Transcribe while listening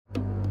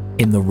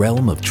In the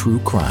realm of true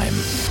crime,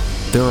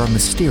 there are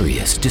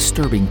mysterious,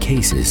 disturbing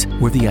cases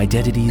where the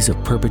identities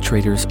of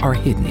perpetrators are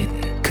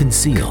hidden,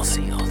 concealed,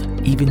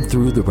 even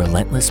through the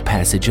relentless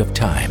passage of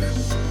time.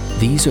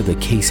 These are the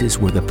cases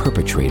where the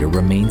perpetrator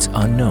remains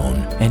unknown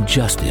and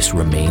justice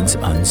remains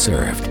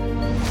unserved.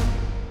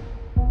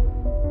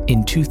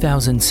 In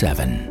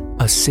 2007,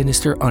 a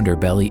sinister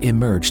underbelly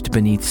emerged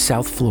beneath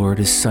South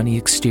Florida's sunny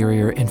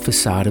exterior and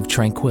facade of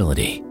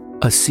tranquility.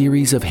 A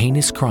series of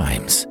heinous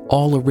crimes,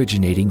 all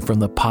originating from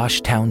the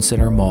posh town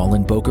center mall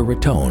in Boca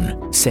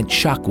Raton, sent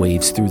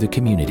shockwaves through the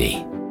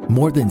community.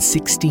 More than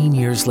 16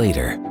 years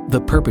later,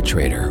 the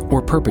perpetrator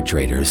or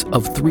perpetrators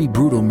of 3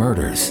 brutal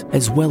murders,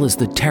 as well as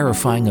the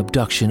terrifying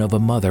abduction of a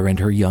mother and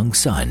her young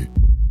son,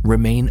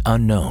 remain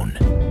unknown.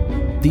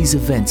 These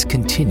events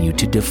continue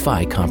to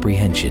defy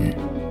comprehension.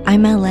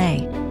 I'm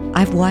LA.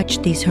 I've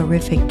watched these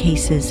horrific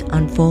cases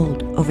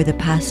unfold over the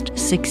past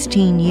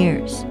 16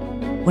 years.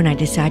 When I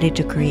decided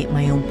to create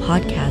my own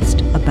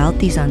podcast about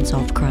these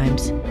unsolved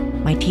crimes,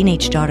 my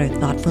teenage daughter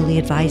thoughtfully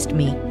advised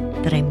me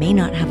that I may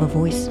not have a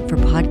voice for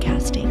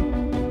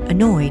podcasting.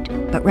 Annoyed,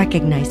 but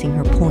recognizing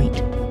her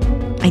point,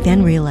 I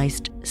then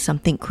realized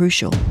something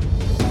crucial.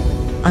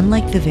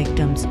 Unlike the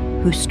victims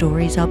whose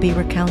stories I'll be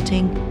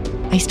recounting,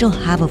 I still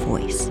have a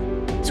voice.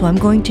 So I'm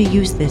going to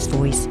use this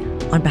voice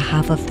on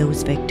behalf of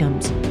those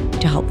victims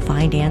to help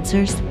find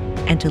answers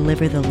and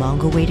deliver the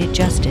long-awaited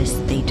justice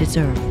they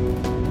deserve.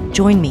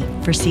 Join me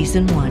for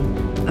Season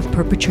 1 of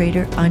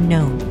Perpetrator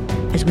Unknown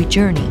as we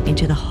journey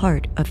into the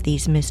heart of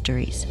these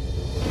mysteries.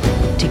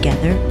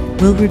 Together,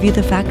 we'll review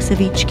the facts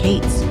of each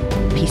case,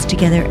 piece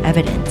together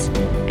evidence,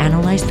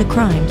 analyze the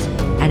crimes,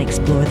 and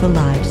explore the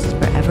lives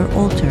forever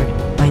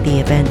altered by the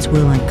events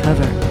we'll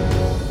uncover.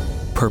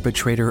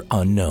 Perpetrator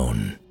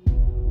Unknown.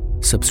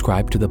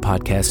 Subscribe to the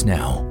podcast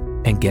now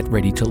and get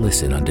ready to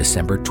listen on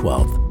December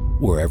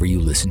 12th, wherever you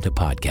listen to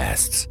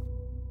podcasts.